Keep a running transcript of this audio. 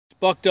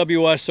Buck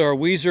WSR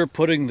Weezer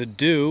putting the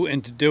do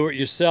into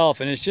do-it-yourself,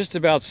 and it's just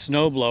about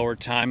snowblower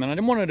time, and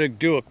I wanted to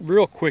do a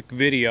real quick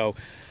video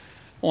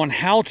on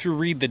how to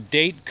read the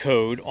date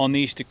code on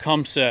these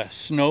Tecumseh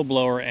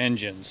snowblower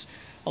engines.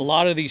 A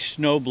lot of these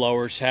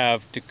snowblowers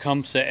have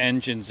Tecumseh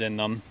engines in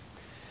them,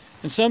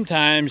 and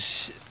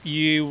sometimes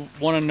you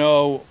want to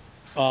know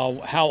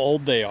how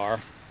old they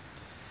are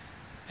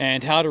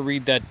and how to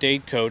read that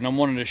date code, and I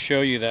wanted to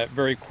show you that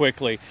very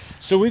quickly.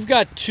 So we've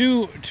got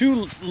two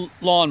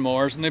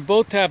lawnmowers, and they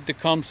both have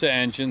Tecumseh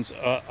engines.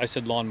 I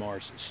said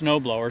lawnmowers,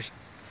 snowblowers.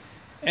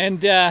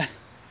 And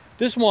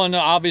this one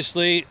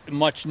obviously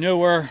much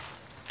newer,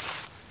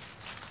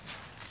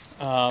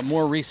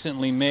 more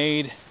recently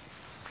made.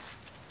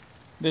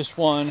 This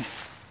one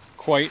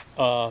quite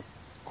a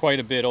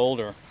bit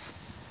older.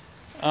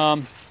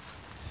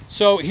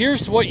 So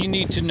here's what you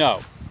need to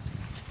know.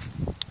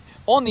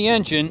 On the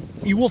engine,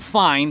 you will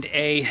find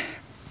a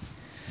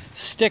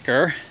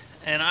sticker,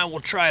 and I will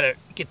try to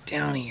get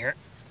down here,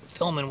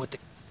 filming with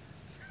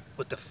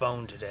the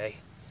phone today.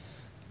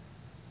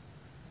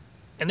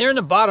 And there in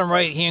the bottom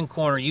right-hand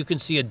corner, you can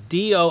see a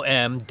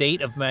DOM,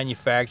 date of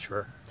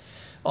manufacturer.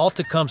 All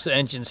Tecumseh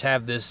engines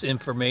have this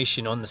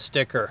information on the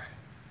sticker.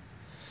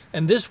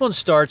 And this one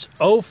starts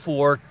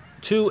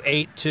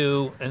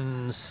 04282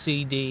 and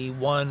CD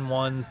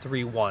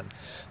 1131.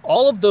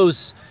 All of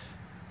those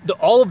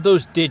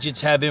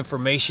digits have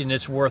information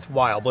that's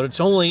worthwhile, but it's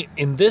only,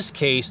 in this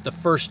case, the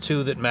first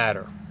two that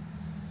matter.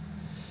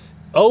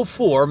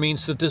 04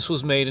 means that this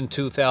was made in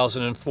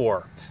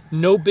 2004.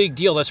 No big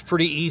deal, that's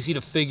pretty easy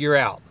to figure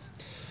out.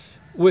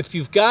 If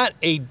you've got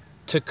a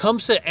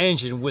Tecumseh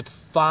engine with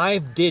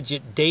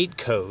 5-digit date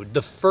code,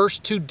 the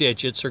first two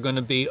digits are going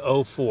to be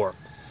 04.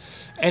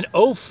 And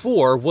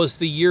 04 was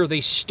the year they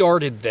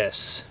started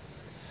this.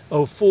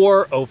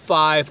 04,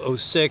 05,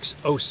 06,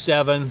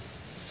 07.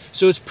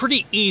 So it's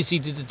pretty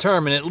easy to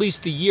determine at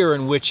least the year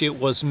in which it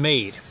was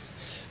made.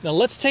 Now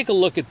let's take a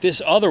look at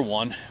this other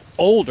one,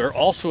 older,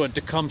 also a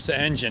Tecumseh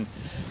engine,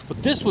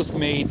 but this was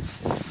made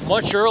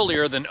much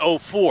earlier than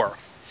 04.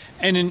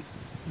 And in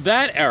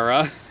that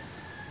era,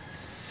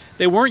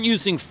 they weren't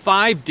using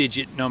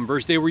 5-digit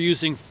numbers, they were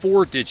using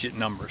 4-digit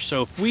numbers.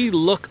 So if we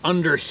look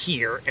under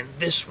here, and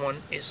this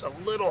one is a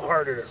little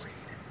harder to read.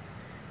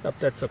 Oh,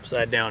 that's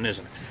upside down,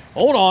 isn't it?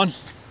 Hold on.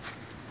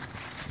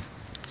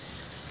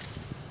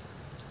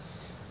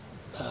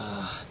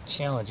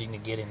 Challenging to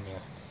get in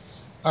there.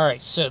 All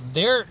right, so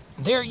there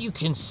you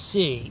can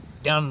see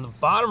down in the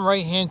bottom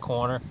right hand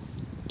corner,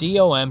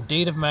 DOM,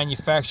 date of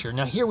manufacture.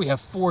 Now here we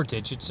have 4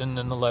 digits and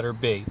then the letter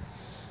B,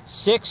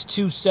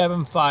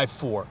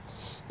 62754.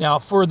 Now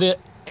for the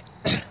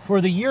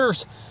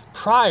years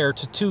prior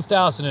to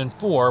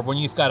 2004, when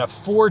you've got a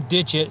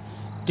 4-digit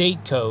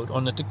date code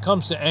on the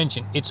Tecumseh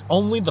engine, it's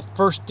only the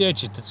first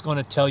digit that's going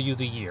to tell you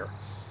the year.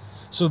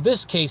 So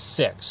this case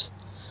 6.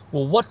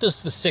 Well, what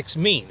does the 6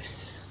 mean?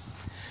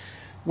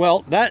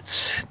 Well,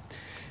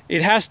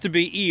 it has to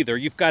be either.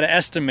 You've got to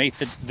estimate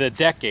the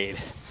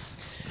decade.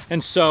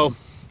 And so,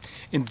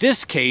 in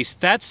this case,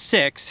 that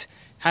 6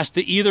 has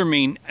to either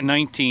mean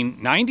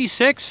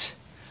 1996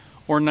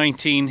 or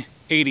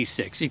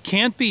 1986. It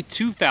can't be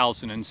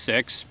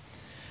 2006,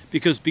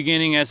 because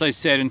beginning, as I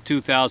said, in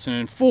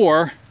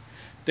 2004,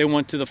 they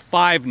went to the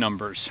 5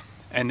 numbers,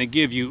 and they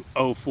give you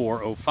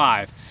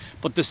 0405.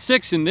 But the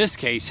 6 in this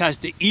case has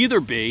to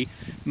either be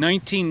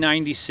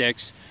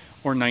 1996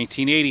 or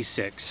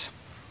 1986.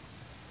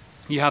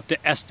 You have to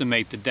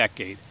estimate the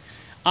decade.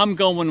 I'm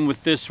going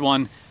with this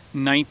one,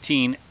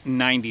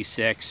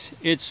 1996.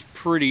 It's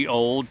pretty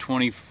old,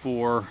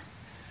 24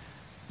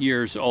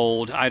 years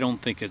old. I don't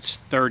think it's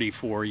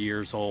 34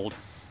 years old.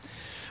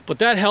 But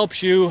that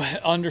helps you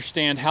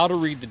understand how to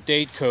read the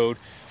date code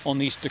on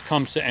these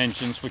Tecumseh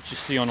engines, which you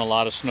see on a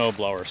lot of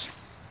snowblowers.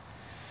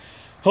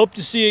 Hope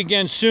to see you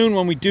again soon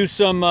when we do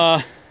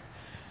some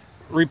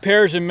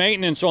repairs and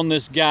maintenance on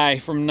this guy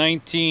from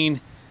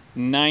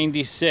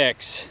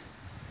 1996.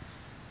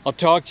 I'll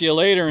talk to you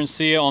later and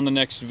see you on the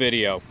next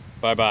video.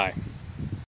 Bye-bye.